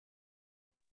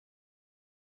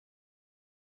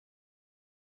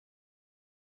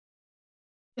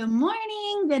Good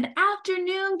morning, good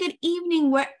afternoon, good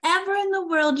evening, wherever in the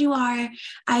world you are.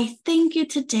 I thank you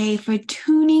today for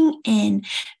tuning in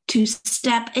to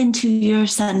Step Into Your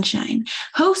Sunshine,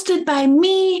 hosted by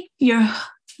me,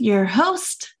 your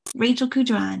host, Rachel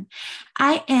Kudran.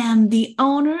 I am the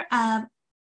owner of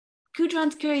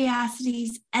Kudran's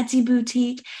Curiosities Etsy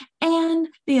Boutique and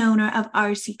the owner of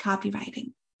RC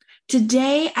Copywriting.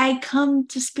 Today, I come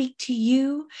to speak to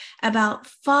you about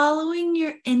following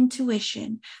your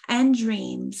intuition and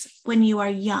dreams when you are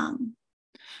young.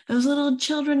 Those little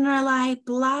children in our life,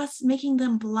 making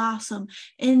them blossom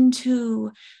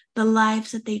into the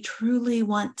lives that they truly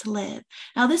want to live.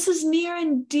 Now, this is near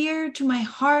and dear to my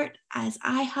heart as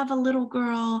I have a little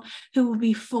girl who will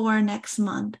be 4 next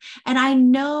month. And I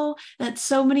know that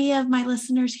so many of my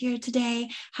listeners here today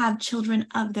have children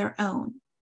of their own.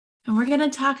 And we're going to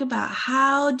talk about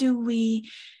how do we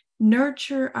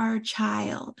nurture our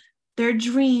child, their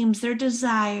dreams, their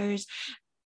desires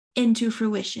into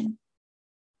fruition.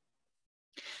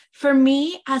 For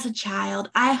me, as a child,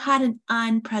 I had an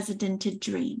unprecedented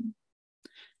dream.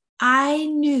 I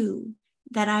knew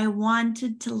that I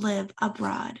wanted to live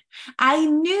abroad. I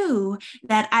knew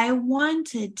that I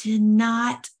wanted to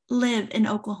not live in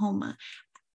Oklahoma.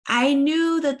 I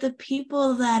knew that the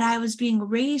people that I was being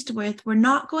raised with were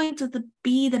not going to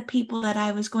be the people that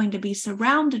I was going to be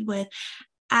surrounded with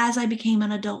as I became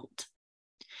an adult.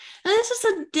 Now, this is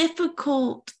a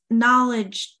difficult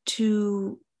knowledge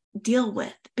to deal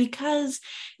with because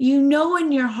you know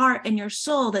in your heart and your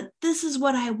soul that this is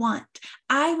what I want.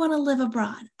 I want to live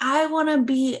abroad. I want to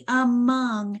be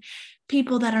among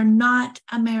people that are not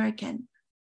American.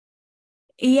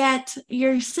 Yet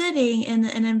you're sitting in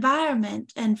an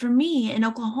environment, and for me in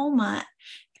Oklahoma,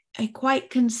 a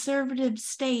quite conservative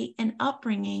state and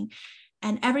upbringing,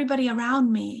 and everybody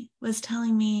around me was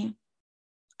telling me,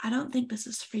 I don't think this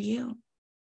is for you.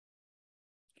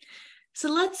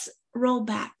 So let's roll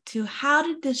back to how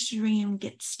did this dream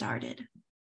get started?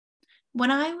 When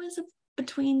I was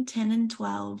between 10 and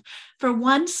 12, for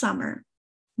one summer,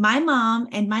 my mom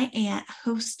and my aunt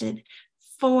hosted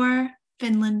 4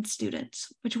 Finland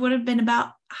students, which would have been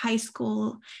about high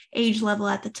school age level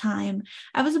at the time.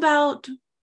 I was about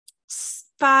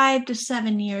 5 to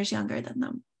 7 years younger than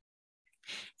them.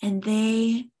 And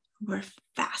they were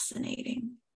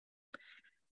fascinating.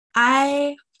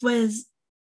 I was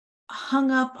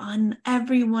hung up on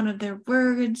every one of their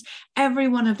words, every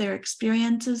one of their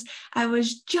experiences. I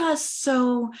was just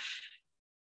so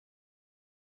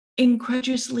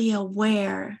incredulously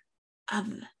aware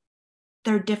of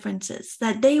their differences,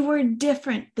 that they were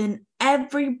different than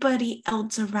everybody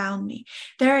else around me.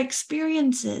 Their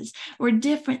experiences were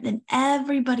different than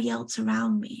everybody else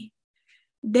around me.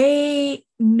 They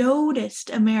noticed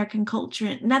American culture.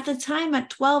 And at the time at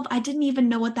 12, I didn't even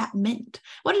know what that meant.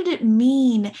 What did it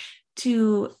mean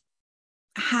to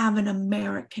have an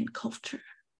American culture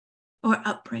or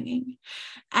upbringing?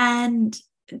 And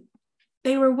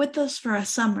they were with us for a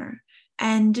summer.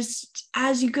 And just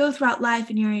as you go throughout life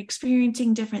and you're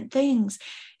experiencing different things,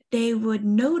 they would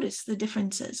notice the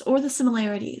differences or the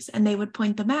similarities, and they would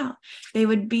point them out. They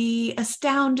would be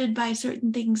astounded by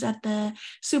certain things at the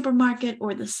supermarket,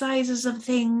 or the sizes of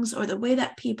things, or the way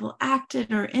that people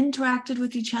acted or interacted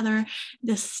with each other,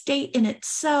 the state in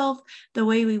itself, the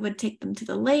way we would take them to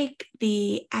the lake,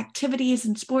 the activities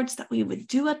and sports that we would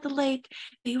do at the lake.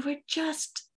 They were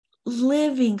just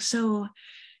living so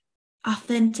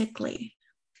authentically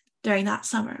during that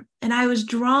summer. And I was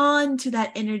drawn to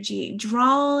that energy,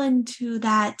 drawn to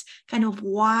that kind of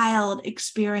wild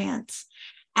experience.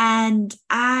 And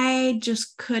I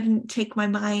just couldn't take my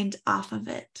mind off of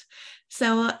it.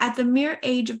 So at the mere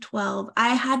age of 12, I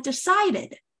had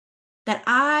decided that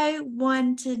I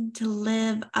wanted to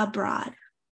live abroad.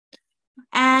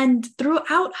 And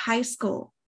throughout high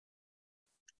school,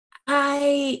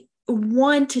 I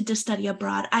wanted to study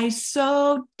abroad. I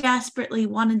so desperately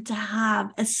wanted to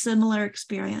have a similar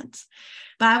experience,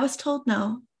 but I was told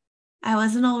no, I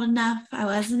wasn't old enough, I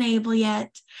wasn't able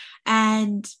yet.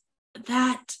 And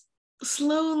that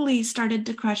slowly started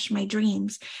to crush my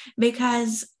dreams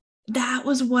because that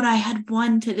was what I had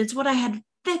wanted. It's what I had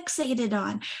fixated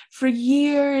on for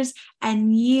years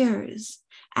and years.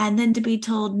 And then to be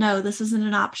told, no, this isn't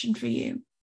an option for you.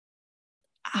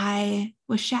 I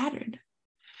was shattered.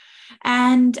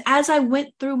 And as I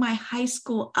went through my high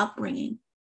school upbringing,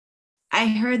 I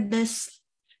heard this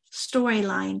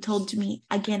storyline told to me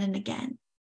again and again.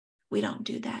 We don't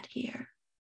do that here.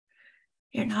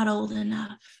 You're not old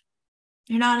enough.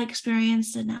 You're not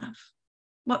experienced enough.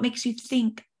 What makes you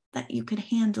think that you could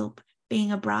handle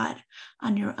being abroad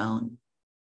on your own?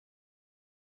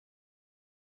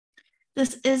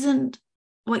 This isn't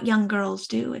what young girls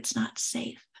do. It's not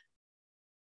safe.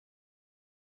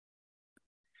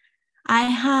 I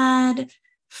had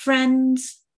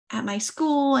friends at my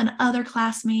school and other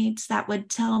classmates that would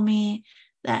tell me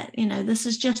that, this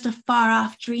is just a far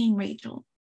off dream, Rachel.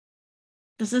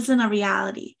 This isn't a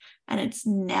reality, and it's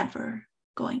never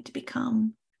going to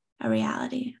become a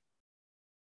reality.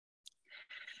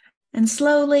 And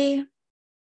slowly,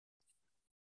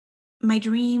 my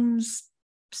dreams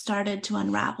started to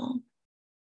unravel.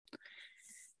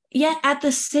 Yet at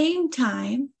the same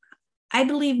time, I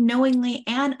believe knowingly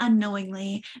and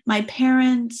unknowingly, my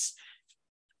parents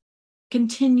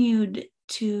continued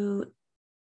to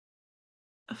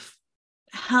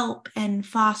help and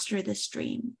foster this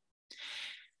dream.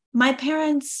 My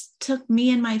parents took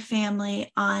me and my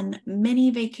family on many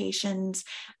vacations,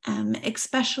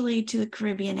 especially to the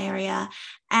Caribbean area,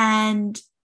 and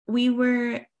we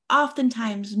were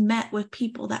oftentimes met with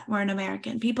people that weren't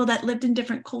American, people that lived in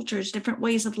different cultures, different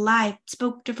ways of life,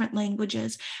 spoke different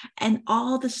languages. And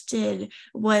all this did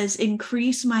was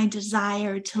increase my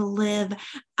desire to live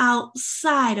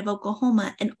outside of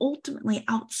Oklahoma and ultimately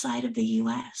outside of the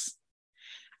US.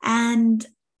 And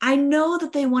I know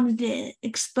that they wanted to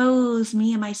expose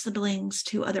me and my siblings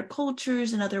to other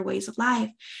cultures and other ways of life.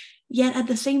 Yet at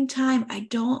the same time, I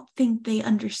don't think they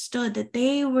understood that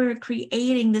they were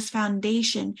creating this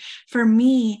foundation for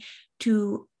me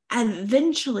to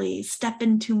eventually step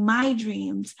into my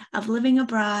dreams of living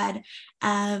abroad,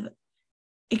 of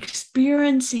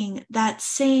experiencing that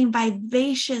same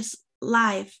vivacious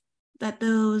life that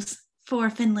those 4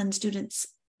 Finland students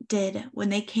did when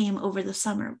they came over the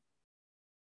summer.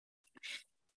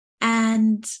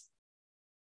 And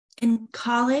in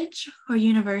college or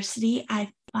university,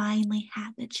 I finally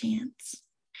had the chance.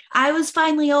 I was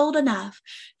finally old enough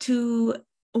to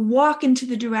walk into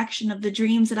the direction of the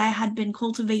dreams that I had been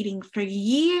cultivating for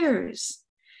years.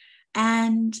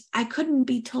 And I couldn't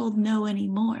be told no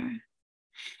anymore.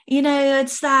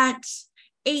 It's that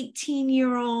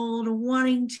 18-year-old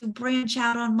wanting to branch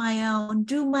out on my own,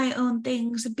 do my own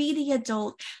things, be the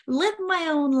adult, live my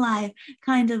own life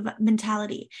kind of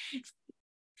mentality.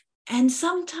 And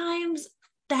sometimes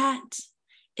that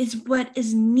is what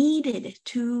is needed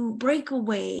to break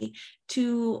away,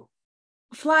 to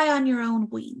fly on your own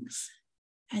wings.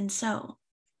 And so,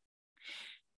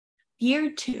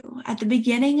 year 2, at the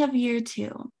beginning of year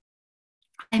 2,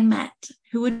 I met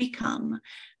who would become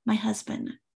my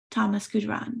husband, Thomas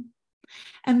Gudran.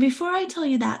 And before I tell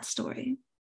you that story,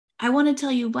 I want to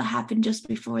tell you what happened just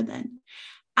before then.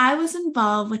 I was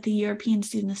involved with the European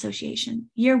Student Association.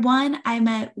 Year 1, I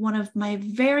met one of my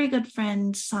very good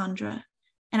friends, Sandra,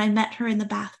 and I met her in the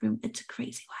bathroom. It's a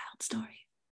crazy, wild story.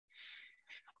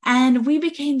 And we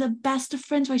became the best of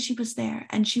friends while she was there,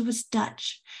 and she was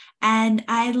Dutch, and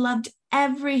I loved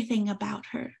everything about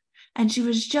her. And she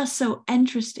was just so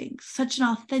interesting, such an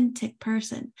authentic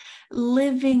person,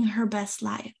 living her best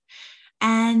life.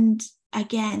 And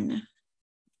again,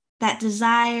 that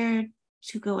desire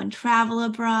to go and travel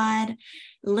abroad,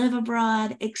 live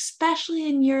abroad, especially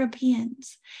in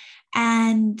Europeans.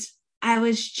 And I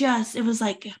was it was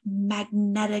like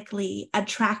magnetically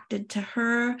attracted to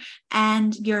her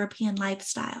and European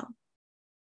lifestyle.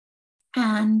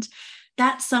 And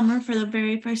that summer, for the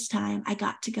very first time, I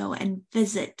got to go and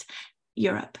visit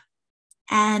Europe.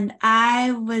 And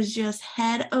I was just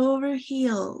head over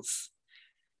heels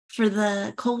for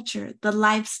the culture, the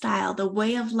lifestyle, the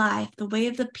way of life, the way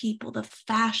of the people, the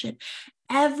fashion,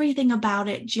 everything about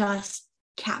it just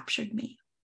captured me.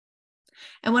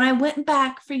 And when I went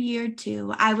back for year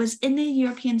 2, I was in the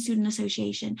European Student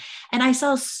Association, and I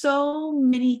saw so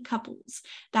many couples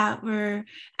that were,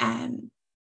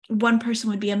 one person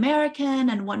would be American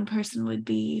and one person would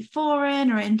be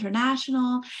foreign or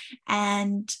international.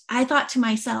 And I thought to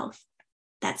myself,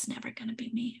 that's never going to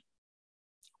be me.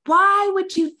 Why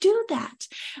would you do that?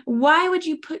 Why would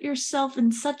you put yourself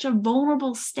in such a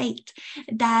vulnerable state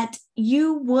that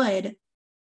you would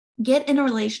get in a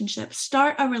relationship,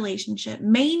 start a relationship,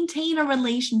 maintain a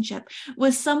relationship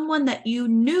with someone that you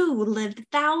knew lived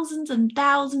thousands and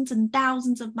thousands and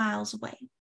thousands of miles away?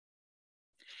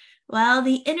 Well,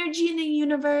 the energy in the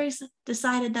universe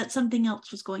decided that something else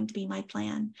was going to be my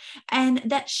plan, and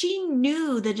that she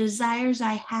knew the desires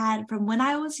I had from when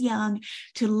I was young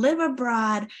to live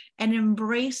abroad and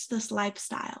embrace this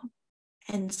lifestyle.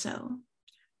 And so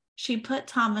she put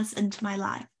Thomas into my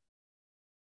life.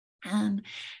 And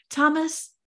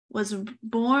Thomas was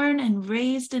born and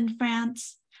raised in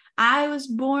France. I was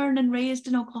born and raised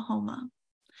in Oklahoma.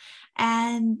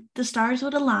 and the stars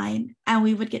would align and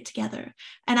we would get together.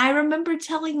 And I remember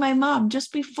telling my mom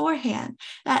just beforehand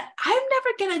that I'm never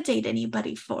going to date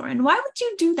anybody foreign. Why would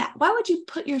you do that? Why would you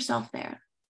put yourself there?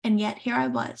 And yet here I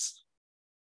was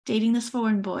dating this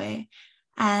foreign boy,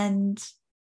 and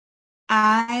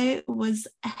I was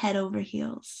head over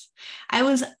heels. I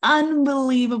was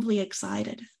unbelievably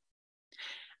excited.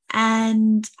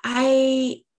 And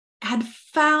I had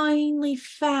finally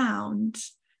found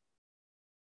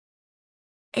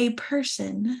a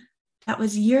person that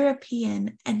was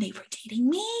European, and they were dating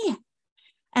me.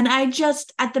 And I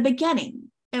just, at the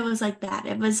beginning, it was like that.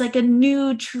 It was like a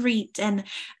new treat and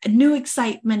a new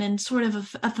excitement and sort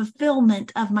of a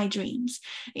fulfillment of my dreams.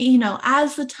 You know,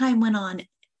 as the time went on,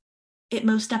 it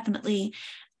most definitely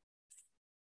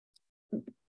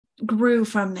grew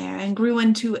from there and grew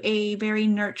into a very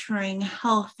nurturing,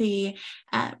 healthy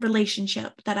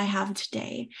relationship that I have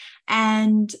today.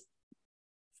 And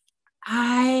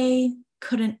I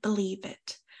couldn't believe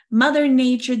it. Mother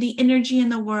Nature, the energy in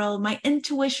the world, my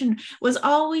intuition was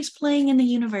always playing in the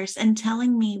universe and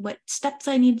telling me what steps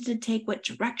I needed to take, what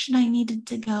direction I needed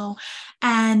to go,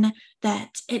 and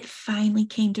that it finally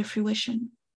came to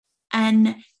fruition.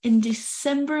 And in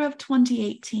December of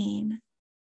 2018,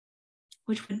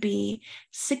 which would be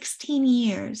 16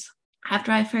 years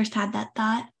after I first had that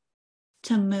thought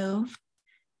to move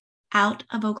out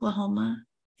of Oklahoma,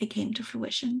 it came to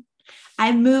fruition.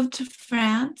 I moved to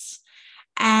France,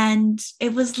 and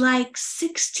it was like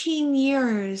 16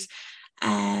 years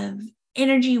of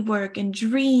energy work and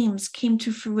dreams came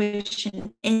to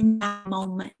fruition in that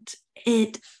moment.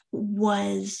 It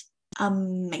was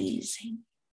amazing.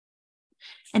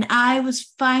 And I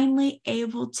was finally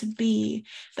able to be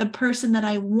the person that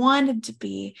I wanted to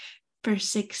be for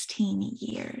 16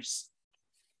 years.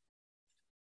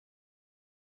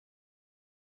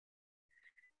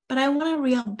 But I want to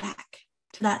reel back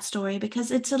to that story because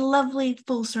it's a lovely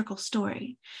full circle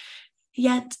story.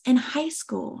 Yet in high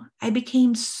school, I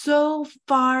became so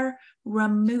far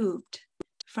removed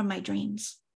from my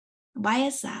dreams. Why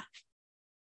is that?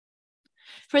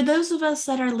 For those of us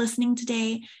that are listening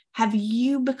today, have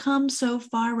you become so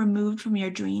far removed from your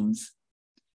dreams?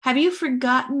 Have you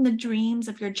forgotten the dreams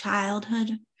of your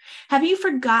childhood? Have you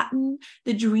forgotten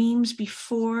the dreams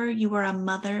before you were a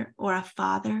mother or a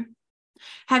father?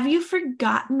 Have you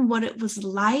forgotten what it was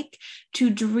like to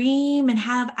dream and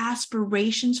have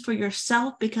aspirations for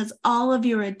yourself because all of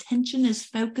your attention is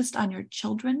focused on your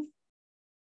children?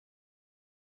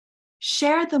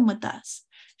 Share them with us.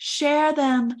 Share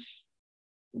them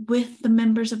with the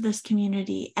members of this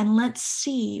community, and let's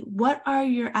see, what are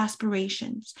your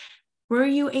aspirations? Were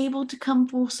you able to come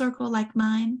full circle like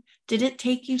mine? Did it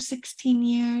take you 16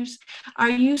 years? Are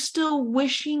you still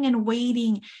wishing and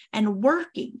waiting and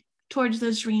working towards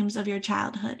those dreams of your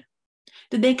childhood?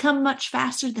 Did they come much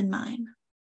faster than mine?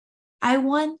 I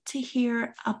want to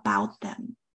hear about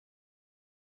them.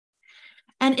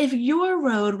 And if your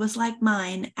road was like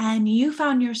mine and you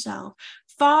found yourself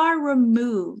far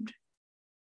removed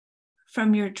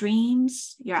from your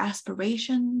dreams, your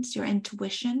aspirations, your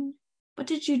intuition, what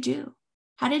did you do?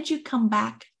 How did you come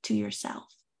back to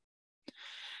yourself?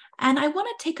 And I want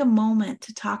to take a moment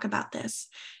to talk about this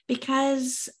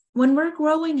because when we're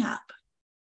growing up,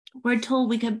 we're told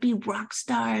we could be rock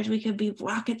stars, we could be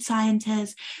rocket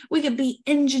scientists, we could be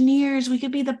engineers, we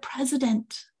could be the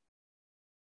president,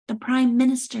 the prime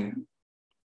minister.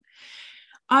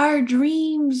 Our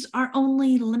dreams are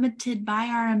only limited by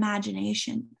our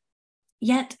imagination.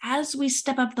 Yet, as we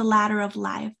step up the ladder of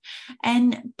life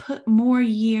and put more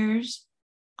years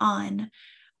on,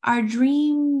 our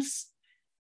dreams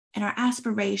and our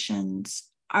aspirations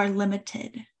are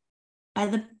limited by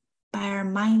our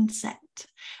mindset,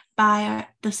 by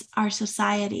our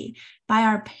society, by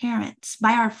our parents,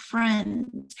 by our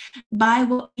friends, by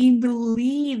what we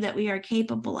believe that we are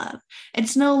capable of.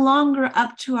 It's no longer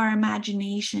up to our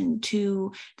imagination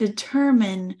to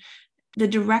determine the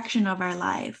direction of our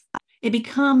life. It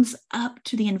becomes up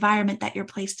to the environment that you're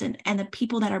placed in and the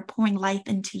people that are pouring life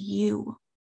into you.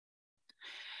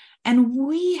 And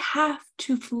we have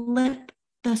to flip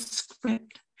the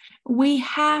script. We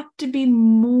have to be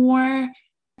more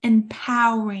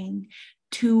empowering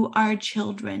to our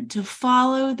children to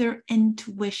follow their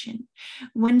intuition.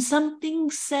 When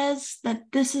something says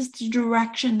that this is the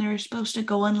direction they're supposed to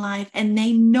go in life and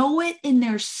they know it in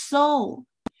their soul,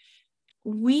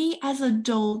 we as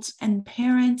adults and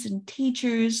parents and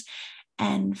teachers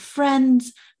and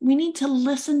friends, we need to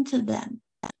listen to them.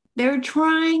 They're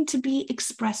trying to be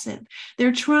expressive.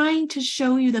 They're trying to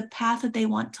show you the path that they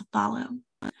want to follow.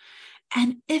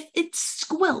 And if it's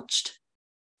squelched,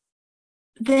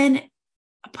 then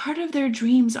a part of their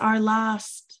dreams are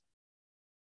lost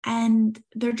and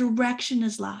their direction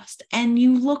is lost. And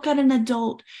you look at an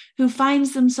adult who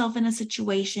finds themselves in a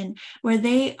situation where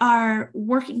they are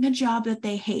working a job that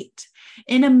they hate,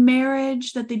 in a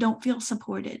marriage that they don't feel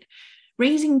supported,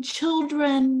 raising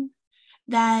children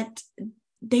that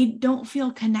they don't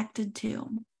feel connected to.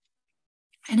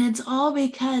 And it's all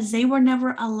because they were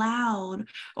never allowed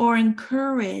or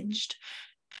encouraged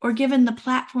or given the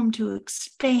platform to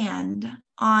expand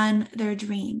on their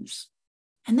dreams.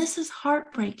 And this is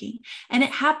heartbreaking. And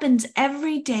it happens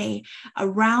every day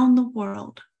around the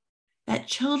world that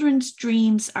children's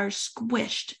dreams are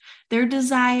squished. Their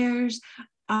desires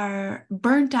are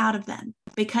burnt out of them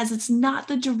because it's not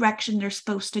the direction they're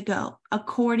supposed to go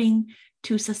according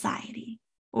to society,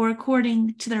 or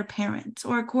according to their parents,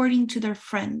 or according to their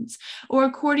friends, or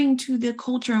according to the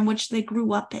culture in which they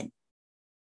grew up in.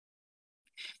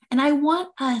 And I want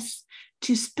us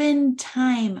to spend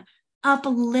time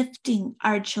uplifting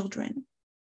our children,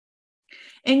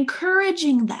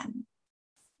 encouraging them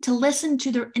to listen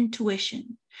to their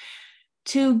intuition,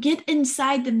 to get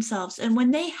inside themselves. And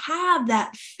when they have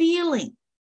that feeling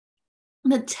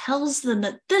that tells them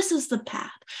that this is the path,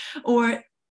 or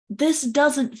this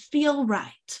doesn't feel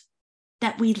right,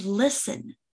 that we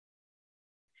listen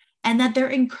and that they're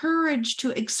encouraged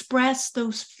to express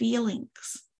those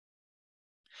feelings.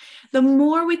 The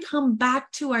more we come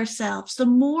back to ourselves, the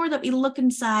more that we look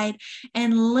inside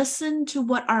and listen to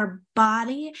what our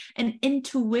body and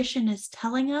intuition is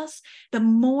telling us, the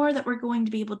more that we're going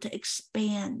to be able to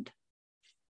expand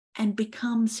and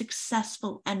become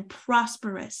successful and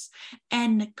prosperous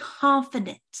and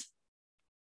confident.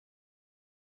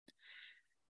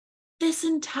 This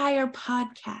entire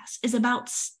podcast is about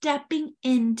stepping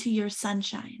into your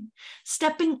sunshine,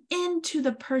 stepping into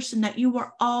the person that you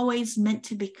were always meant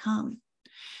to become.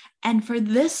 And for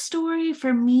this story,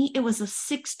 for me, it was a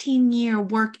 16-year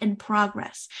work in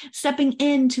progress, stepping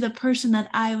into the person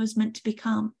that I was meant to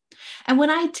become. And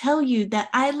when I tell you that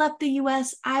I left the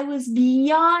US, I was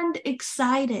beyond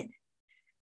excited.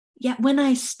 Yet when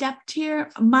I stepped here,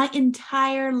 my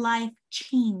entire life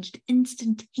changed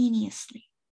instantaneously.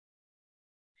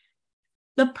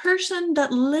 The person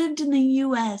that lived in the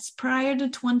US prior to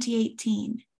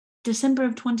 2018, December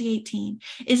of 2018,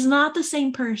 is not the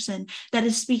same person that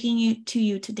is speaking to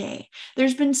you today.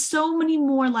 There's been so many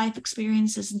more life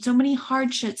experiences and so many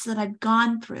hardships that I've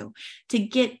gone through to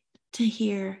get to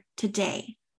here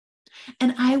today.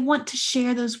 And I want to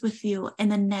share those with you in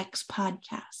the next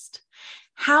podcast.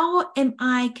 How am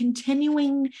I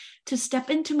continuing to step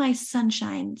into my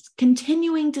sunshine,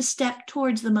 continuing to step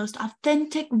towards the most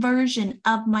authentic version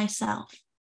of myself?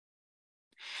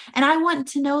 And I want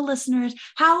to know, listeners,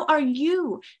 how are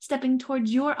you stepping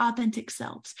towards your authentic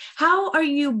selves? How are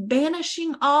you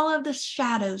banishing all of the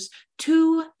shadows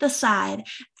to the side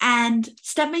and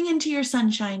stepping into your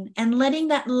sunshine and letting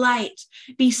that light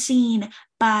be seen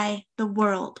by the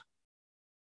world?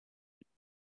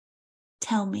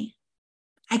 Tell me.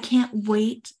 I can't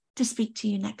wait to speak to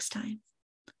you next time.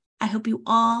 I hope you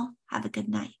all have a good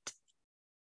night.